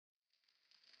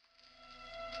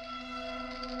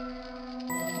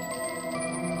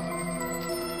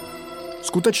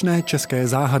Skutečné české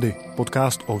záhady.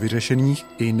 Podcast o vyřešených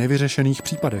i nevyřešených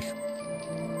případech.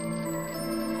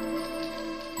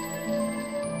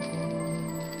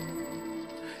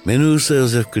 Jmenuji se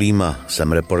Josef Klíma,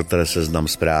 jsem reportér Seznam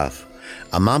Zpráv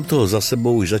a mám toho za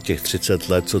sebou už za těch 30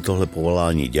 let, co tohle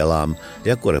povolání dělám,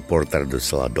 jako reportér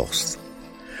docela dost.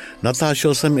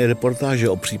 Natáčel jsem i reportáže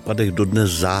o případech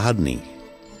dodnes záhadných.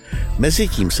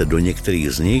 Mezitím se do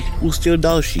některých z nich pustil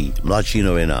další, mladší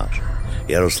novinář,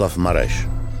 Jaroslav Mareš.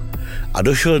 A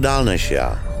došel dál než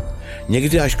já.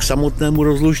 Někdy až k samotnému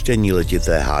rozluštění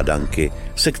letité hádanky,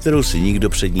 se kterou si nikdo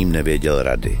před ním nevěděl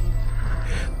rady.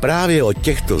 Právě o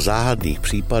těchto záhadných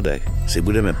případech si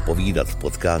budeme povídat v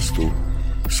podcastu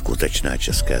Skutečné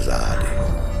české záhady.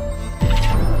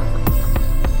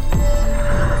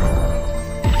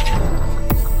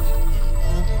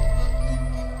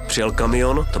 Přijel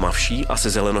kamion, tmavší a se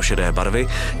zelenošedé barvy,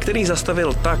 který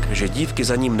zastavil tak, že dívky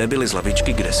za ním nebyly z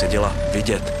lavičky, kde seděla,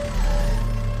 vidět.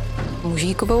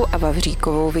 Mužíkovou a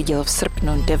Vavříkovou viděl v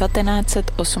srpnu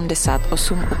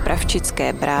 1988 u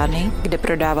Pravčické brány, kde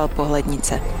prodával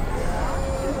pohlednice.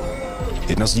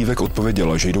 Jedna z dívek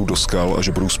odpověděla, že jdou do skal a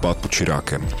že budou spát pod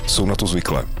čirákem. Jsou na to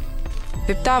zvyklé.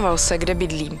 Vyptával se, kde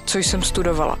bydlím, co jsem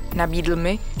studovala. Nabídl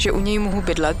mi, že u něj mohu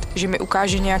bydlet, že mi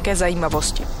ukáže nějaké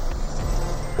zajímavosti.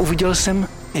 Uviděl jsem,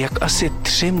 jak asi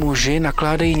 3 muži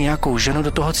nakládají nějakou ženu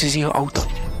do toho cizího auta.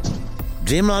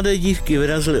 2 mladé dívky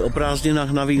vyrazily o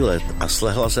prázdninách na výlet a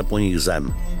slehla se po nich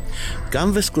zem.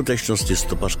 Kam ve skutečnosti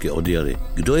stopařky odjeli?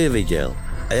 Kdo je viděl?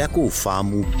 A jakou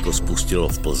fámu to spustilo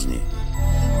v Plzni?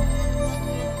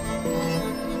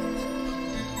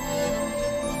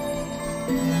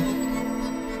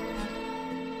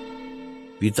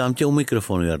 Vítám tě u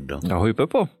mikrofonu, Jardo. Ahoj,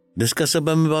 Pepo. Dneska se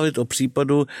budeme bavit o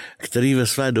případu, který ve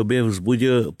své době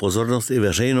vzbudil pozornost i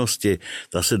veřejnosti.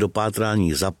 Ta se do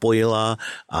pátrání zapojila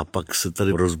a pak se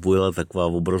tady rozbujila taková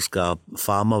obrovská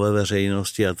fáma ve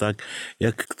veřejnosti a tak.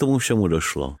 Jak k tomu všemu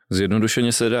došlo?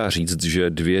 Zjednodušeně se dá říct, že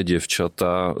 2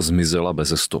 děvčata zmizela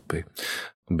beze stopy.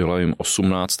 Bylo jim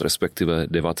 18, respektive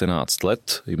 19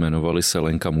 let, jmenovali se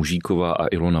Lenka Mužíková a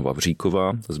Ilona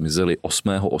Vavříková, zmizely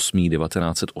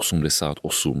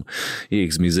 8.8.1988.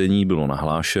 Jejich zmizení bylo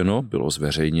nahlášeno, bylo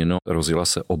zveřejněno, rozjela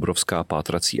se obrovská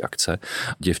pátrací akce.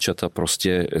 Děvčata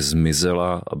prostě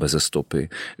zmizela beze stopy.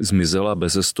 Zmizela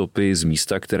beze stopy z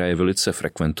místa, které je velice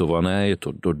frekventované, je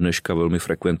to do dneška velmi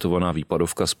frekventovaná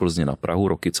výpadovka z Plzně na Prahu,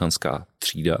 Rokycanská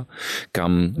třída,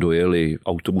 kam dojeli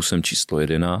autobusem číslo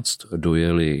 11,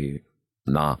 dojeli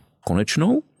na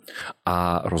Konečnou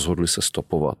a rozhodli se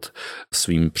stopovat.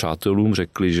 Svým přátelům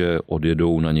řekli, že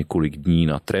odjedou na několik dní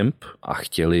na tramp a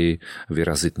chtěli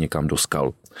vyrazit někam do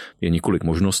skal. Je několik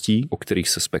možností, o kterých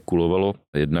se spekulovalo.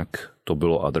 Jednak to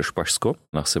bylo Adršpašsko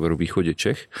na severovýchodě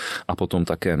Čech a potom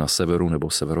také na severu nebo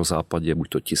severozápadě buď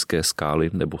to Tiské skály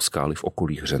nebo skály v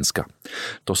okolí Hřenska.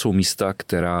 To jsou místa,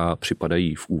 která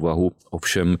připadají v úvahu,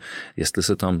 ovšem jestli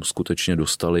se tam skutečně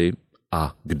dostali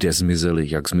a kde zmizely,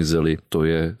 jak zmizely, to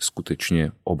je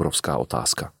skutečně obrovská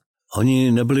otázka.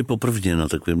 Oni nebyli poprvně na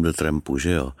takovémhle trampu,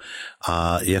 že jo?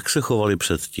 A jak se chovali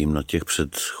předtím na těch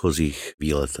předchozích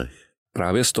výletech?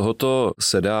 Právě z tohoto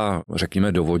se dá,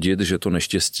 řekněme, dovodit, že to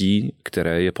neštěstí,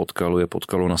 které je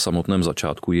potkalo na samotném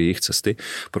začátku jejich cesty,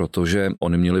 protože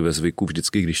oni měli ve zvyku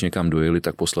vždycky, když někam dojeli,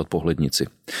 tak poslat pohlednici.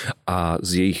 A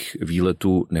z jejich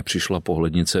výletu nepřišla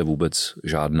pohlednice vůbec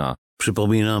žádná.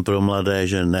 Připomínám pro mladé,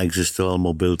 že neexistoval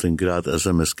mobil tenkrát,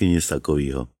 SMSky, nic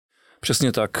takového.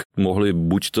 Přesně tak, mohli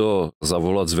buď to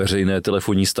zavolat z veřejné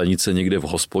telefonní stanice někde v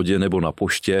hospodě nebo na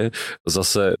poště,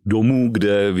 zase domů,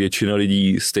 kde většina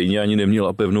lidí stejně ani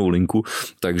neměla pevnou linku,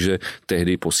 takže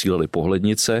tehdy posílali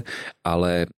pohlednice,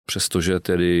 ale přestože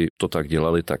tedy to tak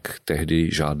dělali, tak tehdy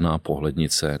žádná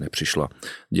pohlednice nepřišla.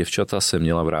 Děvčata se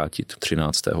měla vrátit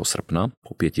 13. srpna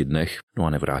po 5 dnech, no a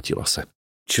nevrátila se.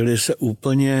 Čili se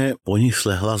úplně po nich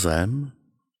slehla zem?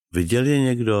 Viděl je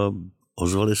někdo?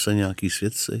 Ozvali se nějaký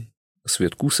svědci?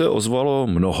 Svědků se ozvalo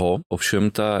mnoho,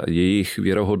 ovšem ta jejich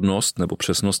věrohodnost nebo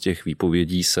přesnost těch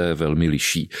výpovědí se velmi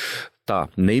liší. Ta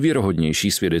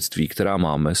nejvěrohodnější svědectví, která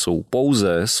máme, jsou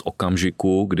pouze z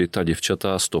okamžiku, kdy ta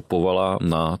děvčata stopovala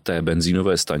na té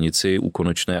benzínové stanici u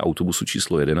konečné autobusu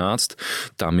číslo 11.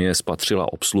 Tam je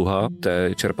spatřila obsluha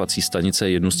té čerpací stanice,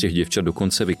 jednu z těch děvčat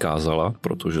dokonce vykázala,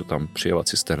 protože tam přijela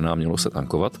cisterna a mělo se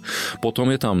tankovat.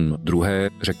 Potom je tam druhé,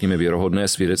 řekněme, věrohodné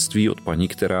svědectví od paní,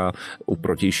 která u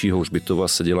protějšího hřbitova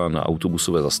seděla na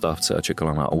autobusové zastávce a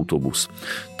čekala na autobus.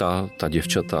 Ta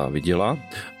děvčata viděla.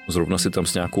 Zrovna si tam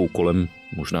s nějakou kolem,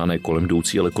 možná ne kolem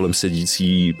jdoucí, ale kolem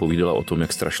sedící povídala o tom,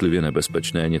 jak strašlivě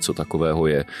nebezpečné něco takového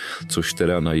je, což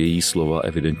teda na její slova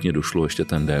evidentně došlo ještě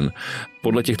ten den.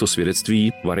 Podle těchto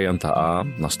svědectví varianta A,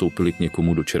 nastoupili k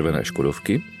někomu do červené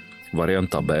škodovky,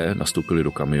 varianta B, nastoupili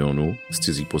do kamionu s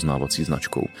cizí poznávací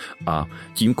značkou. A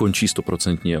tím končí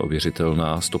 100%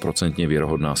 ověřitelná, 100%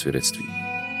 věrohodná svědectví.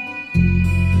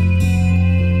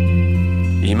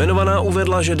 Jmenovaná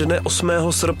uvedla, že dne 8.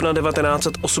 srpna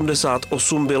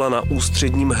 1988 byla na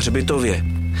Ústředním hřbitově.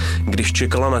 Když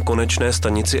čekala na konečné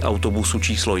stanici autobusu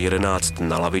číslo 11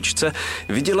 na lavičce,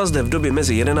 viděla zde v době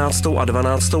mezi 11. a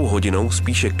 12. hodinou,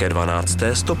 spíše ke 12.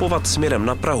 stopovat směrem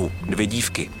na Prahu 2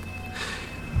 dívky.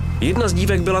 Jedna z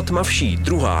dívek byla tmavší,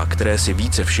 druhá, které si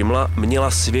více všimla,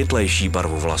 měla světlejší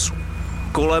barvu vlasů.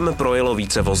 Kolem projelo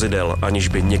více vozidel, aniž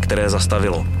by některé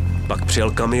zastavilo. Pak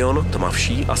přijel kamion,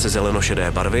 tmavší a se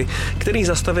zelenošedé barvy, který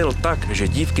zastavil tak, že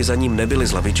dívky za ním nebyly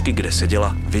z lavičky, kde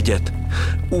seděla, vidět.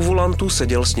 U volantu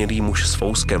seděl snědý muž s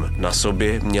fouskem, na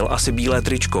sobě měl asi bílé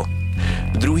tričko.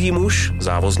 Druhý muž,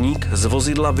 závozník, z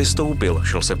vozidla vystoupil,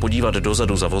 šel se podívat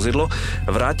dozadu za vozidlo,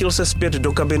 vrátil se zpět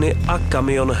do kabiny a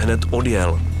kamion hned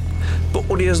odjel. Po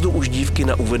odjezdu už dívky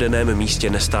na uvedeném místě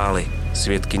nestály.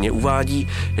 Svědkyně uvádí,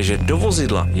 že do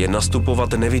vozidla je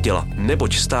nastupovat neviděla,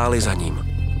 neboť stály za ním.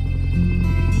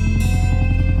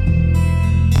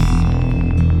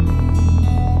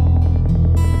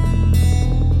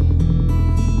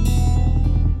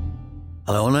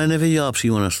 Ale ona je neviděla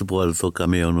přímo nastupovat do toho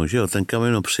kamionu, že jo? Ten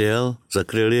kamion přijel,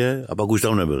 zakryl je a pak už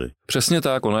tam nebyli. Přesně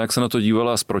tak, ona jak se na to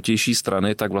dívala z protější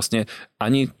strany, tak vlastně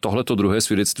ani tohleto druhé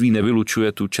svědectví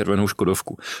nevylučuje tu červenou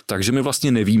škodovku. Takže my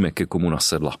vlastně nevíme, ke komu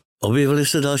nasedla. Objevily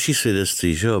se další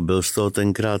svědectví, že jo? Byl z toho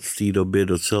tenkrát v té době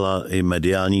docela i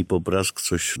mediální poprask,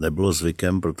 což nebylo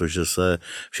zvykem, protože se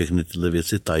všechny tyhle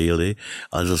věci tajily,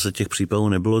 ale zase těch případů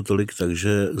nebylo tolik,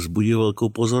 takže vzbudil velkou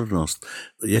pozornost.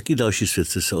 Jaký další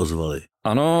svědci se ozvali?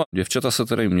 Ano, děvčata se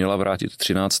tedy měla vrátit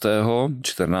 13.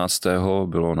 14.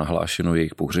 bylo nahlášeno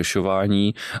jejich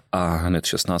pohřešování a hned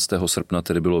 16. srpna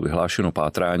tedy bylo vyhlášeno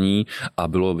pátrání a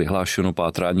bylo vyhlášeno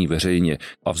pátrání veřejně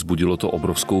a vzbudilo to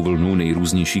obrovskou vlnu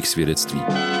nejrůznějších svědectví.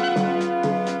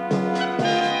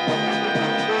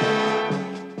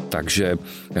 Takže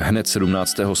hned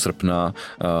 17. srpna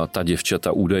ta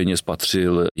děvčata údajně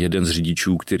spatřil jeden z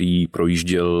řidičů, který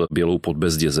projížděl Bělou pod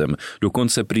Bezdězem.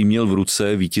 Dokonce prý měl v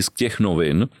ruce výtisk těch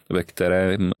novin, ve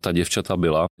kterém ta děvčata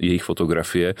byla, jejich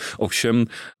fotografie. Ovšem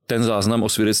ten záznam o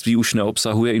svědectví už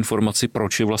neobsahuje informaci,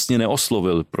 proč je vlastně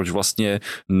neoslovil, proč vlastně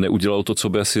neudělal to, co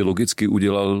by asi logicky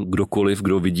udělal kdokoliv,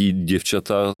 kdo vidí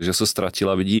děvčata, že se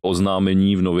ztratila, vidí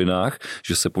oznámení v novinách,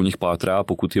 že se po nich pátrá,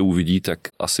 pokud je uvidí, tak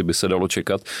asi by se dalo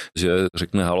čekat, že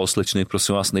řekne: halo slečny,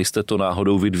 prosím vás, nejste to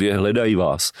náhodou vy dvě, hledají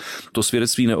vás. To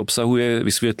svědectví neobsahuje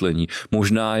vysvětlení.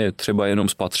 Možná je třeba jenom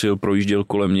spatřil, projížděl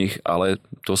kolem nich, ale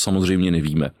to samozřejmě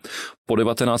nevíme. Po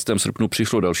 19. srpnu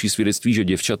přišlo další svědectví, že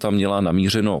děvčata měla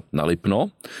namířeno na Lipno,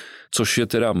 což je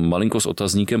teda malinko s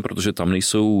otazníkem, protože tam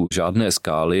nejsou žádné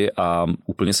skály a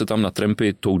úplně se tam na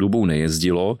trampy tou dobou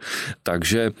nejezdilo,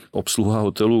 takže obsluha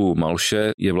hotelu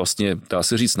Malše je vlastně, dá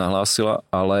se říct, nahlásila,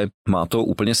 ale má to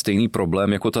úplně stejný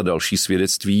problém jako ta další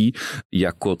svědectví,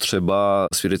 jako třeba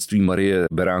svědectví Marie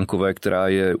Beránkové, která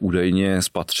je údajně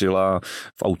spatřila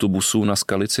v autobusu na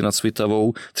Skalici nad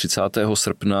Svitavou 30.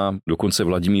 srpna, dokonce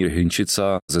Vladimír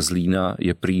Hinčica ze Zlína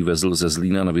je prý vezl ze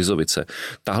Zlína na Vizovice.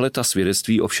 Tahle ta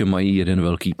svědectví ovšem mají jeden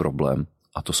velký problém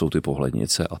a to jsou ty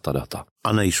pohlednice a ta data.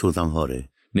 A nejsou tam hory.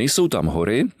 Nejsou tam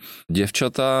hory,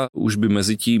 děvčata už by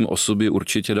mezi tím o sobě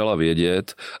určitě dala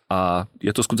vědět a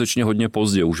je to skutečně hodně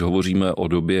pozdě, už hovoříme o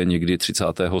době někdy 30.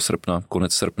 srpna,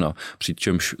 konec srpna,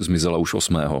 přičemž zmizela už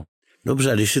 8.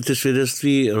 Dobře, když si ty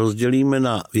svědectví rozdělíme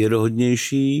na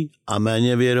věrohodnější a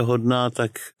méně věrohodná,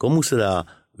 tak komu se dá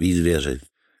víc věřit?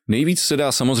 Nejvíc se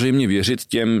dá samozřejmě věřit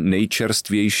těm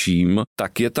nejčerstvějším,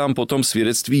 tak je tam potom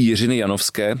svědectví Jiřiny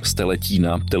Janovské z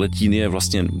Teletína. Teletín je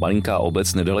vlastně malinká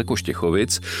obec nedaleko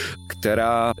Štěchovic,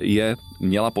 která je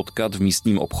měla potkat v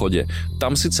místním obchodě.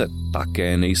 Tam sice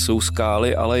také nejsou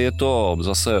skály, ale je to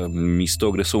zase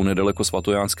místo, kde jsou nedaleko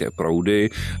svatojánské proudy,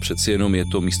 přeci jenom je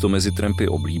to místo mezi trampy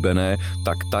oblíbené,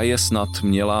 tak ta je snad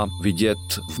měla vidět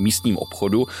v místním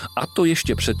obchodu a to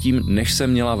ještě předtím, než se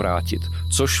měla vrátit,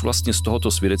 což vlastně z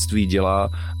tohoto svědectví dělá,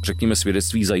 řekněme,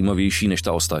 svědectví zajímavější než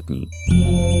ta ostatní.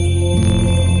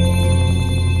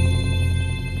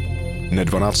 Dne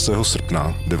 12.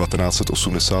 srpna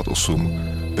 1988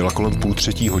 byla kolem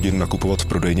 2:30 nakupovat v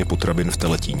prodejně potravin v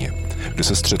Teletíně, kde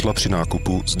se střetla při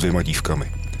nákupu s 2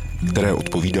 dívkami. které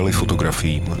odpovídaly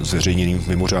fotografiím zveřejněným v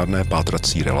mimořádné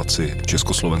pátrací relaci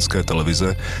československé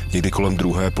televize někdy kolem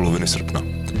druhé poloviny srpna.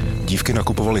 Dívky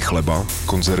nakupovaly chleba,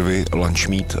 konzervy, lunch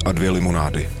meat a 2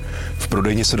 limonády. V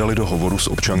prodejně se dali do hovoru s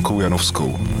občankou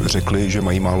Janovskou. Řekli, že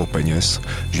mají málo peněz,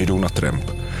 že jdou na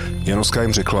tramp. Janovská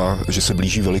jim řekla, že se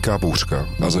blíží veliká bouřka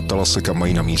a zeptala se, kam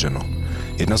mají namířeno.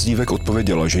 Jedna z dívek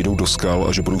odpověděla, že jdou do skal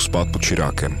a že budou spát pod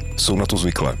čirákem. Jsou na to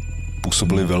zvyklé.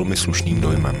 Působili velmi slušným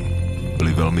dojmem.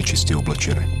 Byli velmi čistě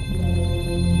oblečeny.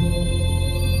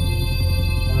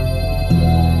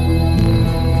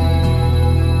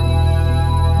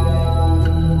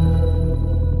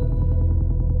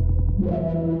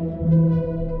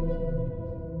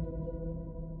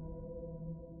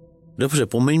 Dobře,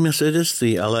 pomeňme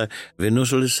svědectví, ale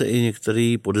vynořily se i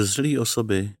některé podezřelé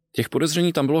osoby. Těch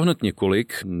podezření tam bylo hned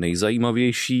několik.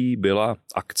 Nejzajímavější byla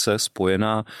akce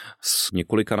spojená s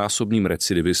několikanásobným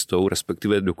recidivistou,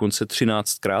 respektive dokonce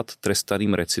 13krát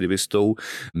trestaným recidivistou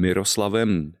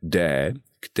Miroslavem D.,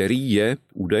 který je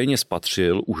údajně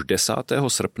spatřil už 10.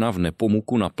 srpna v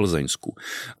Nepomuku na Plzeňsku.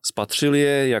 Spatřil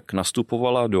je, jak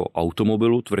nastupovala do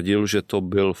automobilu, tvrdil, že to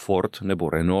byl Ford nebo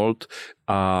Renault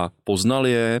a poznal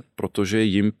je, protože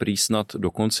jim prý snad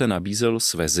dokonce nabízel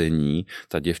svezení.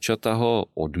 Ta děvčata ho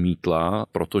odmítla,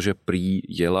 protože prý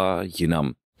jela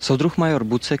jinam. Soudruh major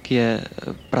Bucek je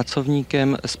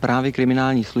pracovníkem Správy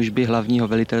kriminální služby hlavního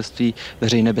velitelství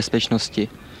veřejné bezpečnosti.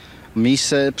 My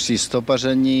se při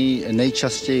stopaření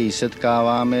nejčastěji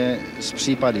setkáváme s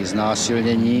případy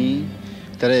znásilnění,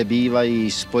 které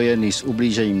bývají spojeny s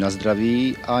ublížením na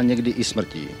zdraví a někdy i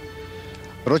smrtí.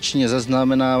 Ročně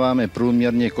zaznamenáváme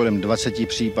průměrně kolem 20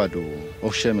 případů.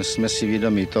 Ovšem jsme si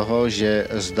vědomi toho, že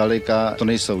zdaleka to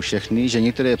nejsou všechny, že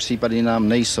některé případy nám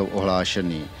nejsou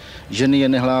ohlášeny. Ženy je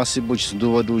nehlásí buď z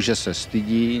důvodu, že se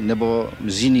stydí, nebo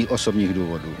z jiných osobních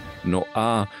důvodů. No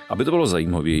a aby to bylo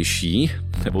zajímavější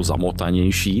nebo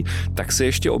zamotanější, tak se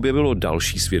ještě objevilo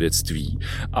další svědectví.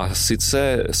 A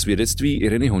sice svědectví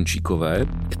Iriny Hončíkové,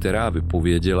 která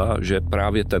vypověděla, že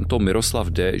právě tento Miroslav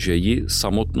D., že ji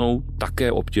samotnou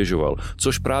také obtěžoval,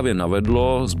 což právě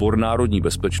navedlo Sbor národní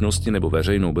bezpečnosti nebo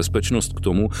veřejnou bezpečnost k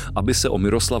tomu, aby se o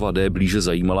Miroslava D. blíže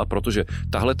zajímala, protože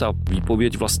tahle ta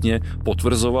výpověď vlastně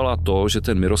potvrzovala to, že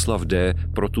ten Miroslav D.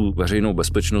 pro tu veřejnou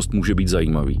bezpečnost může být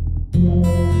zajímavý.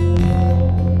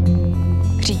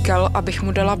 Říkal, abych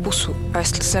mu dala pusu a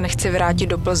jestli se nechci vrátit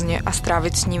do Plzně a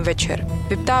strávit s ním večer.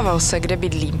 Vyptával se, kde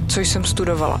bydlím, což jsem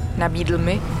studovala. Nabídl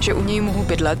mi, že u něj mohu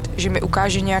bydlet, že mi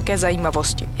ukáže nějaké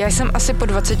zajímavosti. Já jsem asi po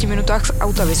 20 minutách z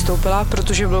auta vystoupila,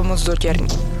 protože byl moc dotěrný.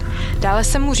 Dále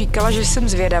jsem mu říkala, že jsem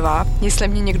zvědavá, jestli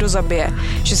mě někdo zabije,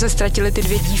 že se ztratily ty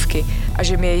 2 dívky a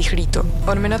že mi je jich líto.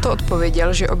 On mi na to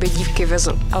odpověděl, že obě dívky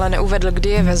vezl, ale neuvedl, kdy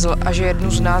je vezl a že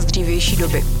jednu zná z dřívější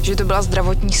doby. Že to byla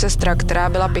zdravotní sestra, která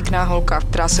byla pěkná holka,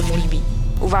 která se mu líbí.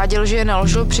 Uváděl, že je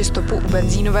naložil při stopu u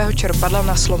benzínového čerpadla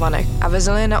na Slovanech a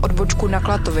vezl je na odbočku na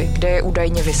Klatovi, kde je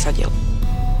údajně vysadil.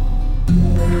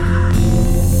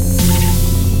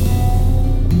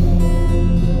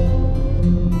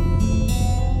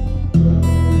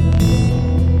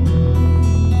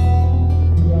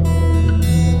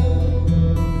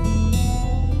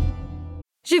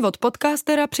 Život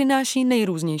podcastera přináší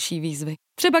nejrůznější výzvy.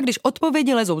 Třeba když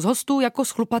odpovědi lezou z hostů jako z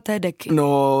chlupaté deky.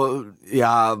 No,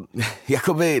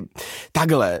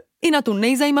 takhle. I na tu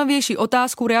nejzajímavější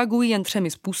otázku reagují jen 3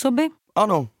 způsoby.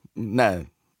 Ano,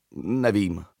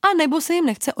 nevím. A nebo se jim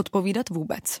nechce odpovídat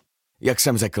vůbec. Jak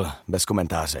jsem řekl, bez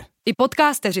komentáře. I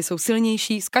podcasteři jsou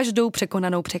silnější s každou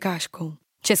překonanou překážkou.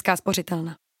 Česká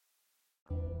spořitelna.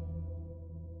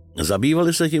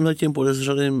 Zabývali se tímhletím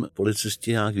podezřelým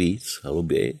policisti nějak víc,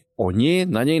 hluběji? Oni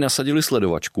na něj nasadili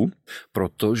sledovačku,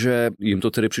 protože jim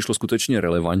to tedy přišlo skutečně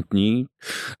relevantní.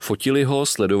 Fotili ho,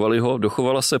 sledovali ho,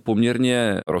 dochovala se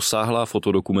poměrně rozsáhlá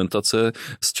fotodokumentace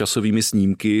s časovými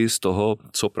snímky z toho,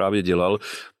 co právě dělal.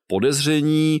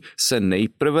 Podezření se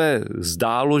nejprve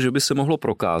zdálo, že by se mohlo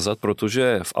prokázat,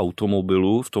 protože v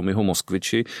automobilu, v tom jeho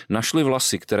Moskviči, našli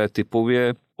vlasy, které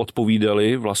typově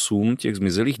odpovídaly vlasům těch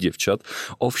zmizelých děvčat.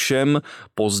 Ovšem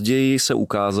později se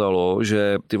ukázalo,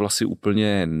 že ty vlasy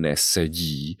úplně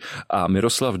nesedí a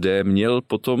Miroslav D. měl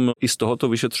potom i z tohoto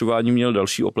vyšetřování měl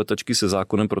další opletačky se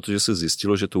zákonem, protože se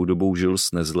zjistilo, že tou dobou žil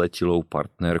s nezletilou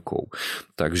partnerkou.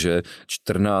 Takže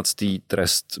 14.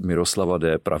 trest Miroslava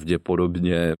D.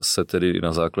 pravděpodobně se tedy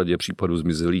na základě případu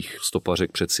zmizelých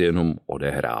stopařek přeci jenom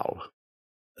odehrál.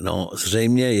 No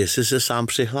zřejmě, jestli se sám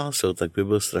přihlásil, tak by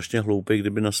byl strašně hloupý,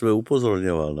 kdyby na sebe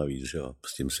upozorňoval navíc, jo?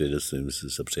 S tím svědectvím, jestli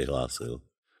se přihlásil.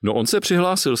 No on se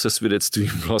přihlásil se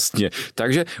svědectvím vlastně,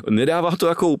 takže nedává to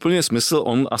jako úplně smysl,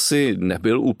 on asi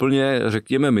nebyl úplně,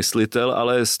 řekněme, myslitel,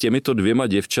 ale s těmito dvěma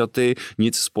děvčaty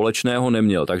nic společného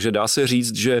neměl, takže dá se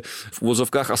říct, že v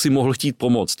uvozovkách asi mohl chtít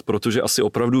pomoct, protože asi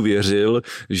opravdu věřil,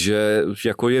 že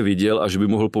jako je viděl a že by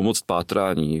mohl pomoct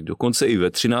pátrání. Dokonce i ve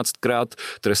 13krát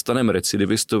trestaném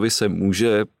recidivistovi se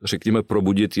může, řekněme,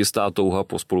 probudit jistá touha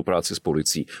po spolupráci s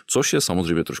policií, což je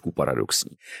samozřejmě trošku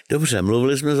paradoxní. Dobře,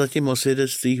 mluvili jsme zatím o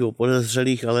svědectvích, o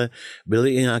podezřelých, ale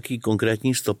byly i nějaký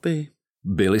konkrétní stopy?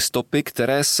 Byly stopy,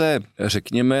 které se,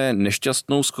 řekněme,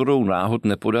 nešťastnou shodou náhod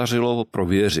nepodařilo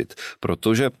prověřit,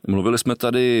 protože mluvili jsme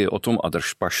tady o tom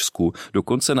Adršpašsku,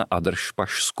 dokonce na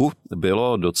Adršpašsku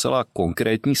bylo docela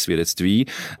konkrétní svědectví,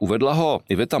 uvedla ho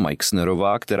Iveta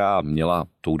Majksnerová, která měla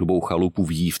tou dobou chalupu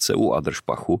v Jívce u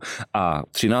Adršpachu a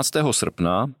 13.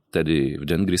 srpna, tedy v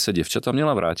den, kdy se děvčata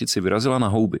měla vrátit, si vyrazila na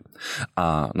houby.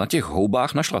 A na těch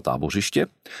houbách našla tábořiště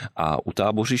a u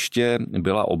tábořiště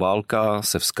byla obálka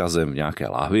se vzkazem v nějaké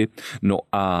láhvi. No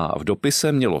a v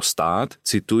dopise mělo stát,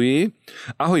 cituji,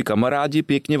 ahoj kamarádi,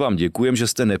 pěkně vám děkujem, že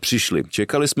jste nepřišli.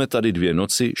 Čekali jsme tady 2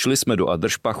 noci, šli jsme do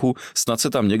Adršpachu, snad se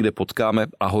tam někde potkáme,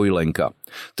 ahoj Lenka.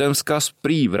 Ten vzkaz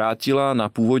prý vrátila na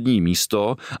původní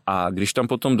místo a když tam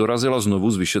potom dorazila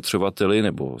znovu s vyšetřovateli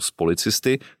nebo s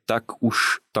policisty, tak už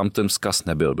tam ten vzkaz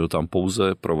nebyl. Byl tam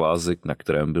pouze provázek, na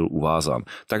kterém byl uvázán.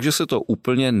 Takže se to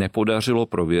úplně nepodařilo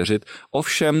prověřit.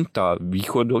 Ovšem ta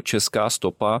východočeská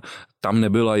stopa tam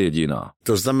nebyla jediná.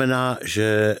 To znamená,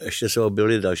 že ještě se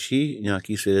objevily další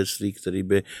nějaké svědectví, které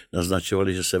by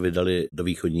naznačovaly, že se vydali do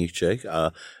východních Čech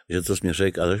a že to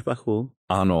směřuje k Adršpachu?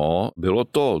 Ano, bylo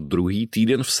to 2.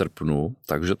 týden v srpnu,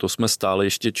 takže to jsme stále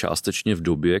ještě částečně v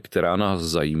době, která nás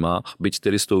zajímá, byť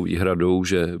tedy s tou výhradou,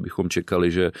 že bychom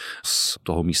čekali, že z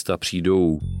toho místa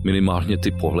přijdou minimálně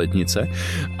ty pohlednice.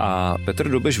 A Petr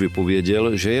Dobeš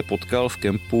vypověděl, že je potkal v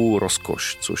kempu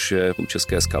Rozkoš, což je u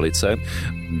České Skalice.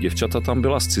 Děvčata tam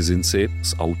byla s cizinci,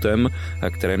 s autem,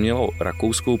 které mělo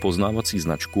rakouskou poznávací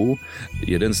značku.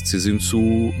 Jeden z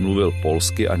cizinců mluvil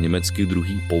polsky a německy,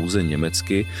 druhý pouze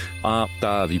německy a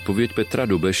ta výpověď Petra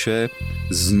Dobeše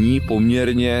zní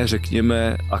poměrně,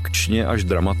 řekněme, akčně až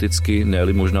dramaticky,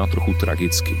 ne-li možná trochu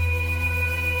tragicky.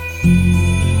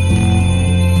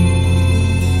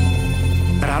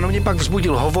 Ráno mě pak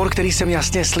vzbudil hovor, který jsem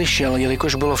jasně slyšel,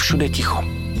 jelikož bylo všude ticho.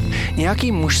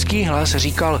 Nějaký mužský hlas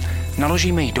říkal,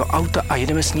 naložíme ji do auta a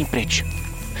jedeme s ní pryč.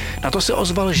 Na to se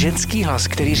ozval ženský hlas,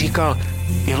 který říkal,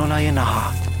 Ilona je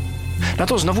nahá. Na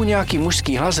to znovu nějaký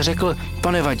mužský hlas řekl,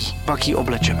 to nevadí, pak ji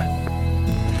oblečeme.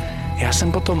 Já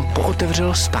jsem potom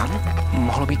pootevřel stan,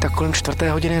 mohlo být tak kolem 4.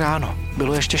 hodiny ráno,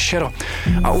 bylo ještě šero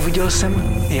a uviděl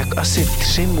jsem, jak asi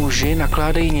 3 muži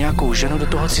nakládají nějakou ženu do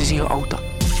toho cizího auta.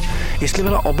 Jestli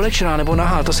byla oblečená nebo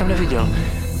nahá, to jsem neviděl.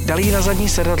 Dali ji na zadní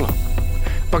sedadlo.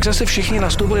 Pak zase všichni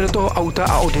nastoupili do toho auta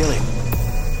a odjeli.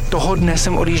 Toho dne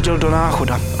jsem odjížděl do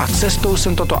Náchoda a cestou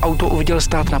jsem toto auto uviděl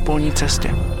stát na polní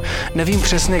cestě. Nevím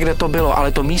přesně, kde to bylo,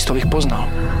 ale to místo bych poznal.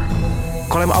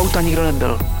 Kolem auta nikdo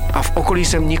nebyl a v okolí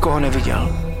jsem nikoho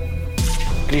neviděl.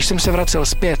 Když jsem se vracel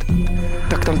zpět,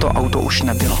 tak tam to auto už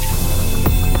nebylo.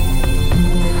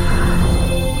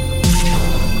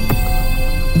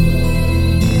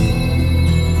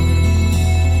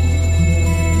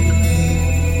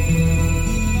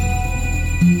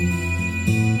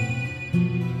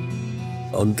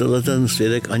 On ten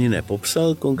svědek ani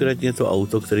nepopsal konkrétně to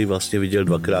auto, který vlastně viděl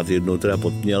 2krát, jednou teda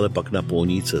pod mě, ale pak na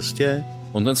polní cestě?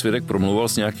 On ten svědek promluval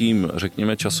s nějakým,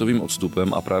 řekněme, časovým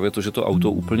odstupem a právě to, že to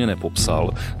auto úplně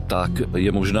nepopsal, tak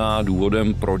je možná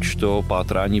důvodem, proč to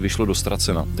pátrání vyšlo do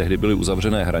ztracena. Tehdy byly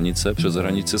uzavřené hranice, přes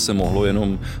hranice se mohlo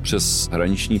jenom přes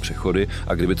hraniční přechody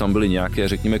a kdyby tam byly nějaké,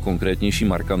 řekněme, konkrétnější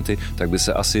markanty, tak by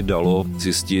se asi dalo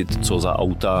zjistit, co za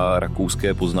auta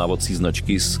rakouské poznávací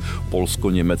značky s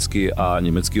polsko-německy a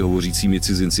německy hovořícími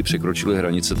cizinci překročily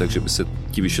hranice, takže by se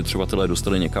ti vyšetřovatelé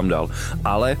dostali někam dál.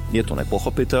 Ale je to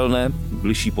nepochopitelné,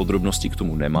 bližší podrobnosti k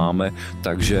tomu nemáme,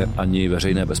 takže ani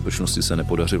veřejné bezpečnosti se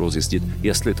nepodařilo zjistit,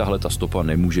 jestli tahle ta stopa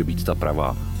nemůže být ta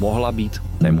pravá. Mohla být,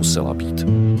 nemusela být.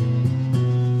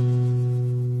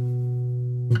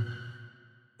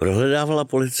 Prohledávala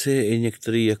policie i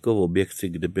některé jako objekty,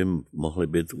 kde by mohly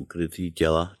být ukrytý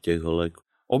těla těch holek?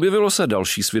 Objevilo se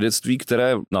další svědectví,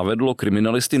 které navedlo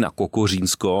kriminalisty na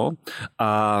Kokořínsko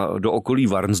a do okolí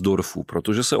Varnsdorfu,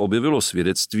 protože se objevilo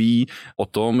svědectví o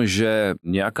tom, že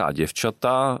nějaká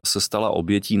děvčata se stala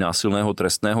obětí násilného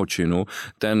trestného činu.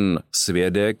 Ten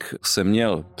svědek se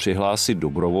měl přihlásit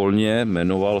dobrovolně,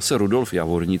 jmenoval se Rudolf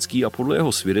Javornický a podle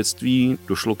jeho svědectví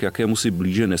došlo k jakémusi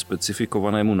blíže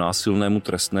nespecifikovanému násilnému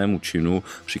trestnému činu,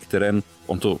 při kterém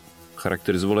on to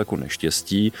charakterizovalo jako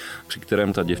neštěstí, při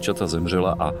kterém ta děvčata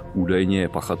zemřela a údajně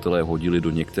pachatelé hodili do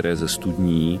některé ze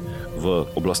studní v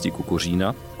oblasti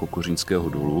Kokořína, Kokořínského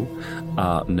dolu,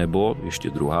 a nebo ještě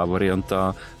druhá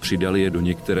varianta, přidali je do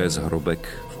některé z hrobek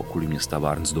v okolí města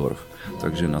Varnsdorf.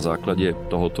 Takže na základě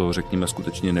tohoto, řekněme,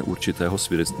 skutečně neurčitého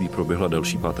svědectví proběhla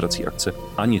další pátrací akce.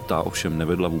 Ani ta ovšem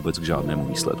nevedla vůbec k žádnému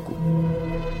výsledku.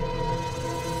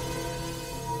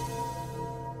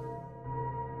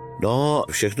 No,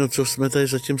 všechno, co jsme tady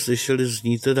zatím slyšeli,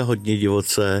 zní teda hodně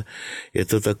divoce. Je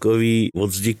to takový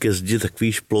od zdi ke zdi,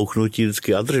 takový šplouchnutí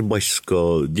vždycky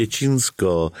Adržbašsko,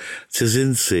 Děčínsko,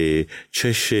 cizinci,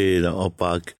 Češi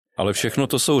naopak. Ale všechno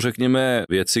to jsou, řekněme,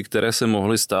 věci, které se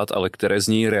mohly stát, ale které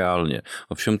zní reálně.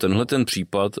 Ovšem tenhle ten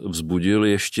případ vzbudil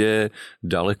ještě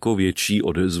daleko větší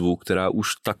odezvu, která už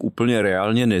tak úplně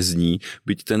reálně nezní,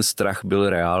 byť ten strach byl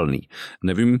reálný.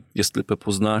 Nevím, jestli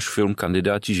poznáš film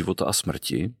Kandidáti života a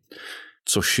smrti,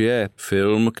 což je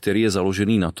film, který je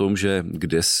založený na tom, že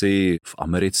kdesi v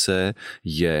Americe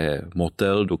je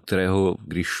motel, do kterého,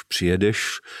 když přijedeš,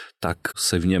 tak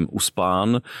se v něm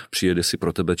uspán, přijede si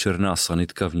pro tebe černá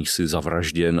sanitka, v níž si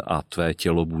zavražděn a tvé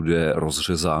tělo bude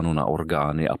rozřezáno na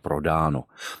orgány a prodáno.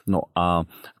 No a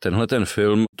tenhle ten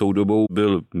film tou dobou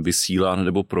byl vysílán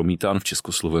nebo promítán v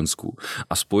Československu.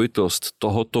 A spojitost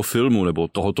tohoto filmu nebo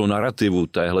tohoto narrativu,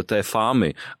 téhleté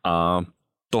fámy a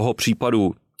toho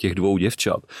případu těch dvou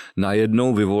děvčat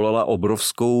najednou vyvolala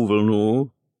obrovskou vlnu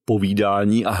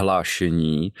povídání a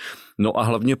hlášení, no a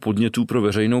hlavně podnětů pro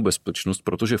veřejnou bezpečnost,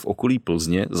 protože v okolí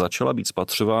Plzně začala být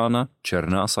spatřována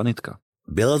černá sanitka.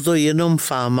 Byla to jenom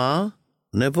fáma,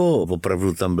 nebo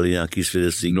opravdu tam byly nějaký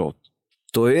svědectví? No,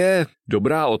 to je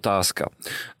dobrá otázka.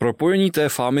 Propojení té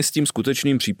fámy s tím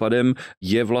skutečným případem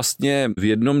je vlastně v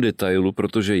jednom detailu,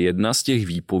 protože jedna z těch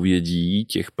výpovědí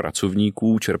těch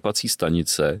pracovníků čerpací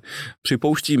stanice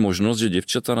připouští možnost, že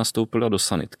děvčata nastoupila do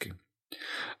sanitky.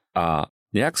 A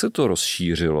nějak se to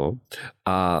rozšířilo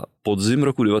a podzim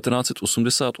roku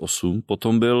 1988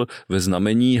 potom byl ve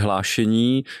znamení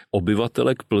hlášení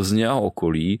obyvatelek Plzně a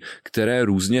okolí, které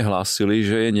různě hlásili,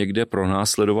 že je někde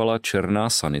pronásledovala černá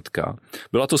sanitka.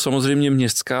 Byla to samozřejmě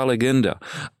městská legenda,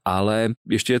 ale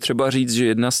ještě je třeba říct, že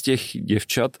jedna z těch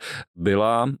děvčat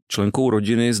byla členkou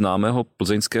rodiny známého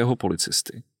plzeňského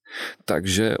policisty.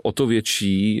 Takže o to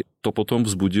větší to potom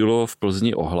vzbudilo v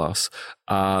Plzni ohlas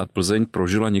a Plzeň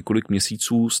prožila několik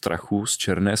měsíců strachu z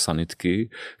černé sanitky,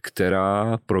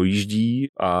 která projíždí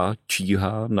a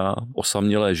číhá na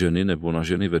osamělé ženy nebo na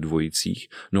ženy ve dvojicích.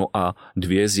 No a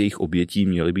dvě z jejich obětí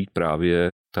měly být právě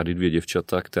tady dvě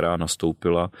děvčata, která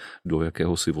nastoupila do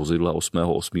jakéhosi vozidla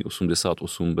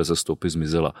 8.8.88 beze stopy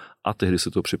zmizela a tehdy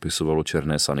se to připisovalo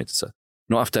černé sanitce.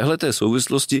 No a v téhleté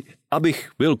souvislosti, abych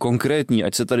byl konkrétní,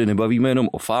 ať se tady nebavíme jenom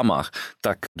o fámách,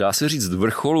 tak dá se říct,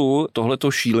 vrcholu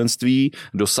tohleto šílenství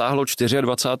dosáhlo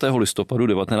 24. listopadu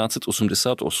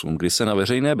 1988, kdy se na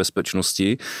veřejné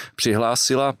bezpečnosti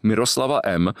přihlásila Miroslava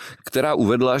M., která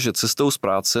uvedla, že cestou z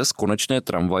práce z konečné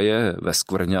tramvaje ve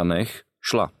Skvrňanech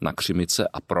šla na Křimice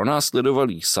a pronásledoval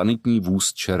jí sanitní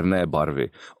vůz černé barvy.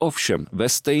 Ovšem, ve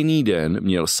stejný den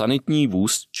měl sanitní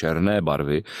vůz černé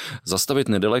barvy zastavit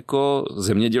nedaleko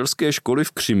zemědělské školy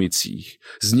v Křimicích.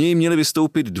 Z něj měli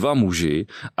vystoupit dva muži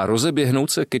a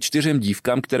rozeběhnout se ke 4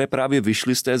 dívkám, které právě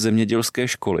vyšly z té zemědělské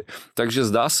školy. Takže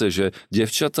zdá se, že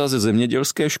děvčata ze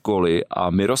zemědělské školy a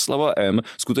Miroslava M.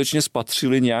 skutečně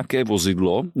spatřili nějaké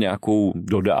vozidlo, nějakou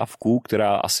dodávku,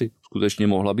 která asi skutečně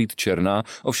mohla být černá.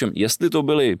 Ovšem, jestli to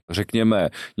byli, řekněme,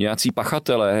 nějací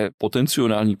pachatelé,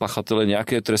 potenciální pachatelé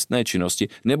nějaké trestné činnosti,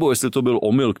 nebo jestli to byl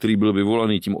omyl, který byl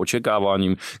vyvolaný tím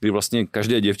očekáváním, kdy vlastně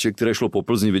každé děvče, které šlo po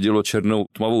Plzni, vidělo černou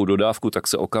tmavou dodávku, tak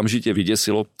se okamžitě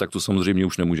vyděsilo, tak to samozřejmě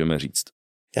už nemůžeme říct.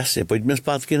 Jasně, pojďme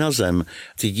zpátky na zem.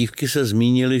 Ty dívky se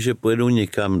zmínily, že pojedou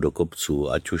někam do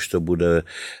kopců, ať už to bude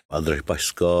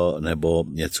Adržbašsko nebo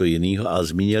něco jiného, a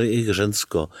zmínili i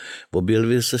Hřensko.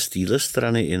 Objevily se z téhle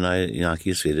strany i na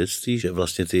nějaké svědectví, že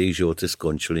vlastně ty jejich životy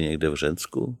skončily někde v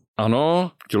Hřensku?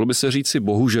 Ano, chtělo by se říci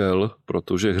bohužel,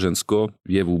 protože Hřensko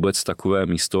je vůbec takové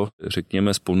místo,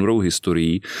 řekněme, s ponurou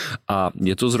historií a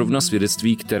je to zrovna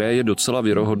svědectví, které je docela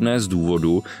věrohodné z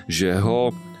důvodu, že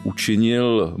ho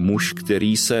učinil muž,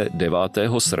 který se 9.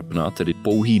 srpna, tedy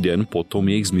pouhý den po tom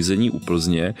jejich zmizení u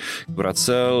Plzně,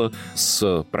 vracel z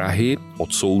Prahy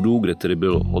od soudu, kde tedy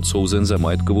byl odsouzen za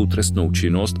majetkovou trestnou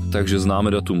činnost, takže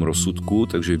známe datum rozsudku,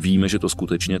 takže víme, že to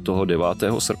skutečně toho 9.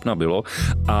 srpna bylo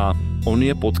a on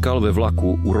je potkal ve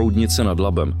vlaku u Roudnice nad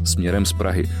Labem směrem z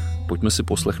Prahy. Pojďme si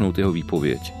poslechnout jeho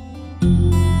výpověď.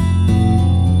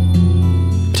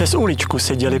 Přes uličku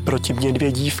seděly proti mně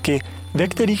 2 dívky, ve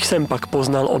kterých jsem pak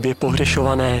poznal obě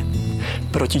pohřešované.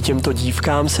 Proti těmto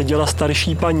dívkám seděla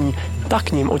starší paní, ta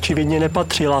k ním očividně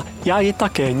nepatřila, já ji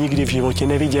také nikdy v životě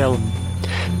neviděl.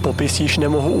 Popis již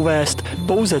nemohu uvést,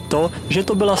 pouze to, že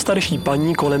to byla starší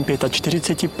paní kolem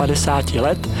 45-50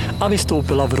 let a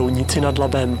vystoupila v Roudnici nad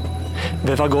Labem.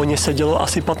 Ve vagóně sedělo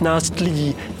asi 15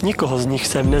 lidí, nikoho z nich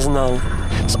jsem neznal.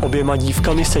 S oběma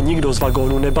dívkami se nikdo z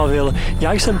vagónu nebavil,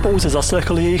 já jsem pouze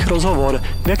zaslechl jejich rozhovor,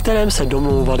 ve kterém se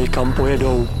domlouvali, kam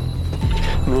pojedou.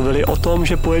 Mluvili o tom,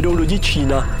 že pojedou do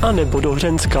Děčína a nebo do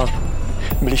Hřenska.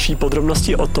 Bližší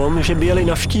podrobnosti o tom, že by jeli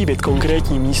navštívit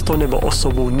konkrétní místo nebo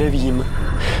osobu, nevím.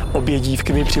 Obě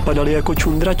dívky mi připadaly jako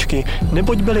čundračky,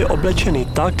 neboť byly oblečeny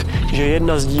tak, že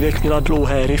jedna z dívek měla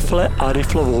dlouhé rifle a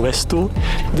riflovou vestu,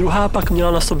 druhá pak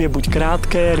měla na sobě buď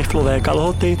krátké riflové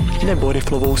kalhoty nebo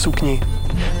riflovou sukni.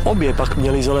 Obě pak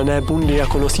měly zelené bundy,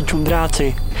 jako nosí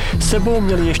čundráci. S sebou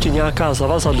měli ještě nějaká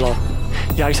zavazadla.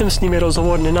 Já jsem s nimi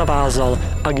rozhovor nenavázal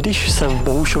a když jsem v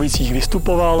Bohušovicích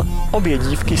vystupoval, obě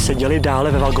dívky seděly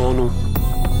dále ve vagónu.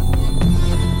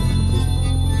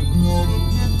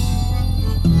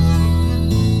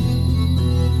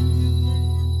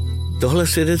 Tohle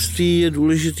svědectví je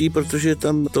důležitý, protože je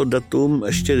tam to datum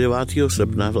ještě 9.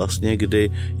 srpna vlastně,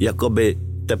 kdy jakoby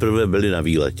teprve byli na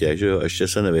výletě, že jo, ještě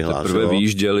se nevyhlásilo. Teprve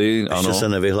vyjížděli, ano. Ještě se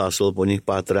nevyhlásilo po nich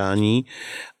pátrání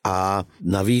a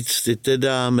navíc ty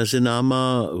teda mezi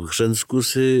náma v Hřensku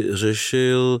si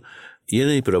řešil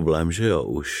jiný problém, že jo,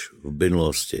 už v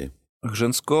minulosti.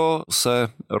 Hřensko se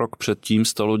rok předtím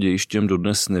stalo dějištěm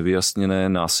dodnes nevyjasněné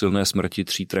násilné smrti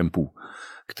 3 trampů,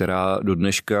 která do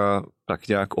dneška tak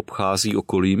nějak obchází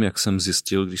okolím, jak jsem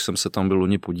zjistil, když jsem se tam byl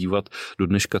loni podívat, do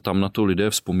dneška tam na to lidé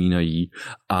vzpomínají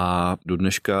a do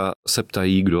dneška se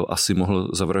ptají, kdo asi mohl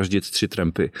zavraždit 3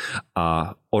 trampy.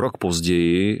 A o rok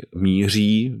později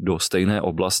míří do stejné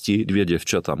oblasti 2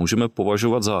 děvčata. Můžeme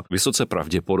považovat za vysoce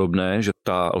pravděpodobné, že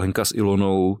ta Lenka s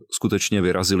Ilonou skutečně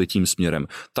vyrazili tím směrem.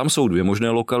 Tam jsou 2 možné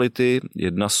lokality,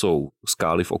 jedna jsou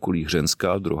skály v okolí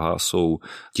Hřenska, druhá jsou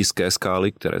Tiské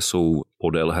skály, které jsou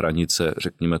podél hranice,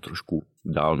 řekněme trošku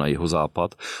dál na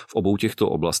jihozápad. V obou těchto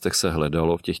oblastech se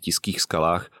hledalo, v těch Tiských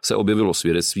skalách se objevilo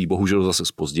svědectví, bohužel zase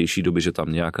z pozdější doby, že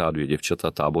tam nějaká 2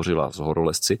 děvčata tábořila s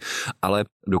horolezci, ale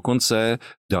dokonce,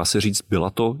 dá se říct, byla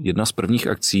to jedna z prvních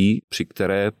akcí, při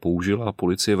které použila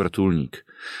policie vrtulník.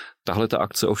 Tahle ta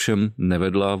akce ovšem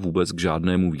nevedla vůbec k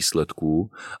žádnému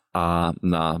výsledku a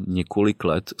na několik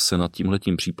let se nad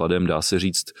tímhletím případem, dá se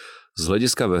říct, z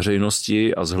hlediska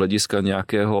veřejnosti a z hlediska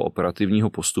nějakého operativního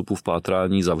postupu v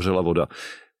pátrání zavřela voda.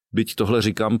 Byť tohle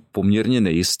říkám poměrně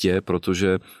nejistě,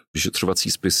 protože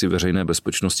vyšetřovací spisy veřejné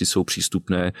bezpečnosti jsou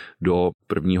přístupné do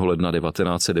 1. ledna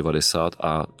 1990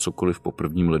 a cokoliv po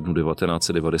 1. lednu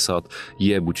 1990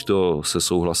 je buď to se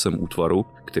souhlasem útvaru,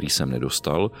 který jsem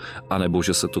nedostal, anebo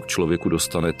že se to k člověku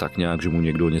dostane tak nějak, že mu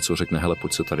někdo něco řekne, hele,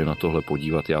 pojď se tady na tohle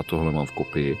podívat, já tohle mám v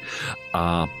kopii.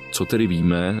 A co tedy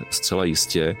víme zcela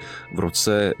jistě, v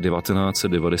roce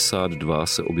 1992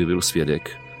 se objevil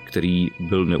svědek, který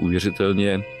byl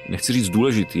neuvěřitelně, nechci říct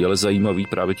důležitý, ale zajímavý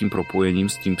právě tím propojením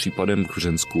s tím případem v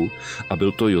Hřensku a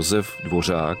byl to Josef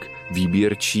Dvořák,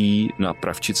 výběrčí na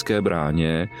Pravčické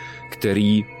bráně,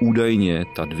 který údajně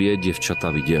ta 2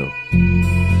 děvčata viděl.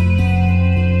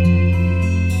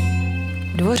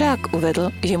 Dvořák uvedl,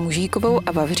 že Mužíkovou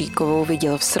a Vavříkovou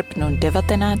viděl v srpnu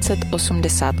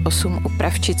 1988 u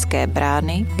Pravčické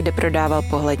brány, kde prodával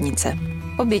pohlednice.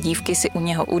 Obě dívky si u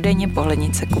něho údajně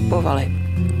pohlednice kupovaly.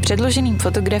 Předloženým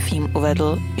fotografiím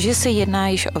uvedl, že se jedná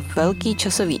již o velký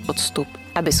časový odstup,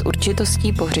 aby s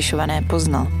určitostí pohřešované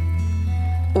poznal.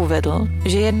 Uvedl,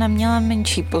 že jedna měla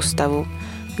menší postavu,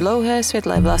 dlouhé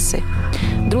světlé vlasy,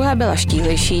 druhá byla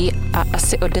štíhlejší a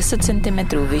asi o 10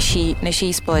 cm vyšší než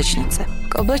její společnice.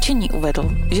 K oblečení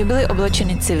uvedl, že byly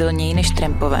oblečeny civilněji než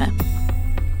trampové.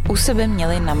 U sebe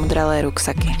měly namodralé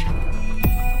ruksaky.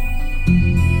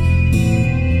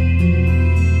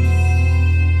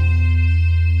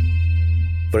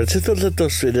 Proč se tohleto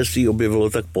svědectví objevilo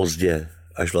tak pozdě,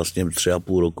 až vlastně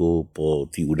 3,5 roku po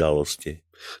té události?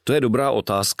 To je dobrá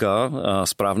otázka a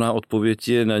správná odpověď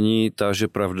je na ní ta, že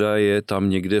pravda je tam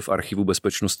někde v archivu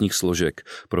bezpečnostních složek,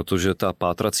 protože ta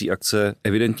pátrací akce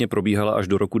evidentně probíhala až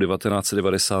do roku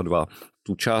 1992.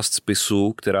 Tu část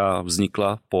spisu, která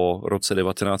vznikla po roce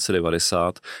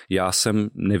 1990, já jsem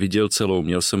neviděl celou,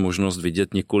 měl jsem možnost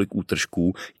vidět několik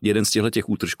útržků. Jeden z těch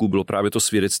útržků bylo právě to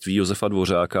svědectví Josefa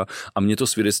Dvořáka a mě to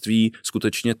svědectví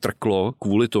skutečně trklo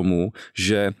kvůli tomu,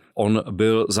 že on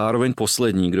byl zároveň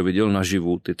poslední, kdo viděl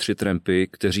naživu ty 3 trampy,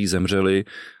 kteří zemřeli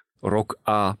rok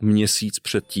a měsíc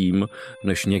předtím,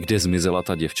 než někde zmizela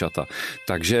ta děvčata.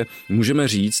 Takže můžeme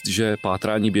říct, že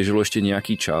pátrání běželo ještě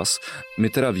nějaký čas. My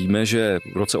teda víme, že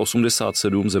v roce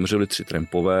 87 zemřeli 3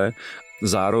 trampové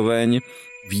Zároveň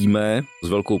víme s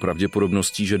velkou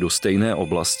pravděpodobností, že do stejné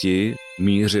oblasti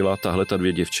mířila tahleta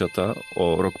 2 děvčata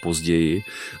o rok později.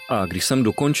 A když jsem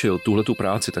dokončil tuhletu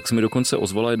práci, tak se mi dokonce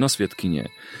ozvala jedna svědkyně,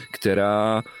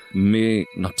 která mi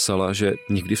napsala, že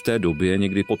někdy v té době,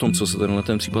 někdy po tom, co se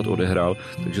ten případ odehrál,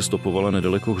 takže stopovala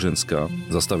nedaleko Hřenska,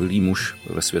 zastavil jí muž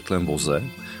ve světlém voze,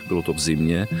 bylo to v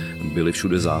zimě, byly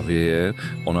všude závěje,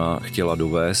 ona chtěla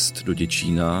dovést do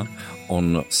Děčína,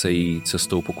 on se jí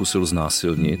cestou pokusil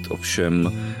znásilnit,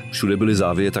 ovšem všude byly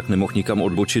závěje, tak nemohl nikam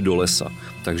odbočit do lesa,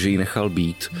 takže ji nechal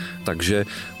být. Takže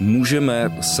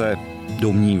můžeme se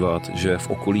domnívat, že v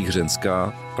okolí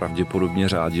Hřenska pravděpodobně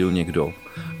řádil někdo,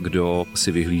 kdo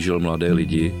si vyhlížel mladé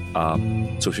lidi a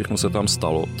co všechno se tam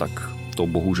stalo, tak to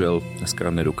bohužel dneska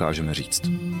nedokážeme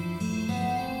říct.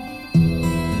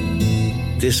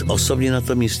 Ty jsi osobně na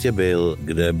tom místě byl,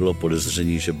 kde bylo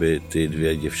podezření, že by ty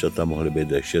 2 děvčata mohly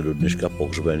být ještě do dneška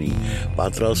pohřbený.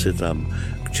 Pátral jsi tam.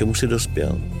 K čemu jsi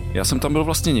dospěl? Já jsem tam byl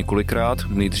vlastně několikrát.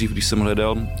 Nejdřív, když jsem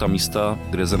hledal ta místa,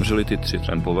 kde zemřeli ty 3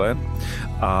 trampové,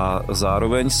 a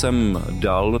zároveň jsem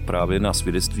dal právě na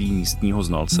svědectví místního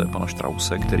znalce, pana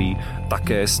Štrause, který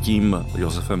také s tím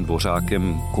Josefem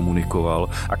Dvořákem komunikoval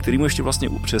a který mu ještě vlastně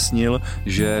upřesnil,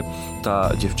 že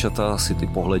ta děvčata si ty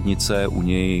pohlednice u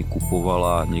něj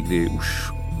kupovala někdy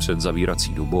už před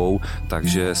zavírací dobou,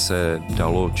 takže se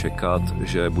dalo čekat,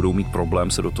 že budou mít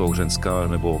problém se do toho Hřenska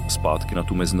nebo zpátky na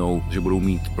tu Meznou, že budou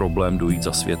mít problém dojít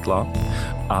za světla.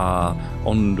 A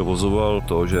on dovozoval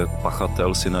to, že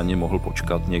pachatel si na ně mohl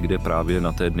počkat někde právě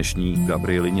na té dnešní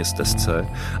Gabrielině stezce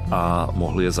a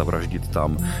mohl je zavraždit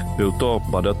tam. Byl to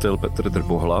badatel Petr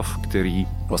Drbohlav, který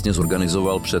vlastně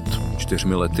zorganizoval před 4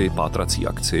 lety pátrací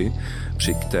akci,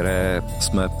 při které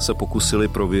jsme se pokusili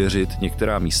prověřit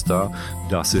některá místa.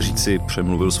 Dá se říci,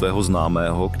 přemluvil svého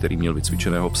známého, který měl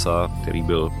vycvičeného psa, který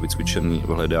byl vycvičený v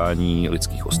hledání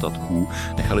lidských ostatků.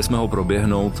 Nechali jsme ho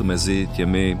proběhnout mezi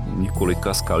těmi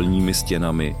několika skalními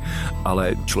stěnami,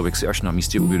 ale člověk si až na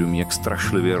místě uvědomí, jak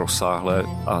strašlivě rozsáhlé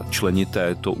a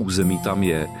členité to území tam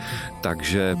je.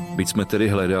 Takže byť jsme tedy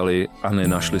hledali a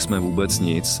nenašli jsme vůbec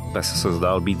nic, pes se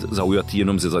zdál být zaujatý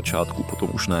jenom ze začátku, potom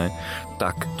už ne,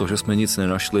 tak to, že jsme nic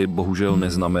nenašli, bohužel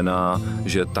neznamená,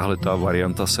 že tahle ta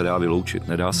varianta se dá vyloučit.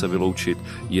 Nedá se vyloučit,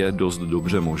 je dost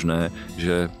dobře možné,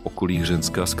 že okolí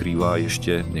Hřenska skrývá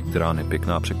ještě některá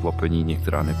nepěkná překvapení,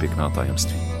 některá nepěkná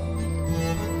tajemství.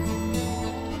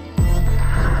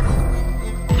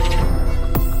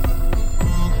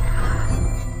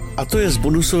 A to je z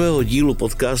bonusového dílu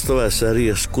podcastové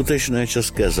série Skutečné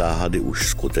české záhady už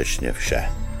skutečně vše.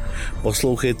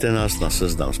 Poslouchejte nás na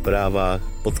Seznam Zprávách,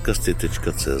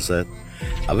 podcasty.cz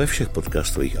a ve všech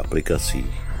podcastových aplikacích.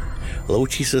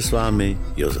 Loučí se s vámi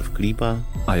Josef Klípa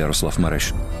a Jaroslav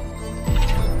Mareš.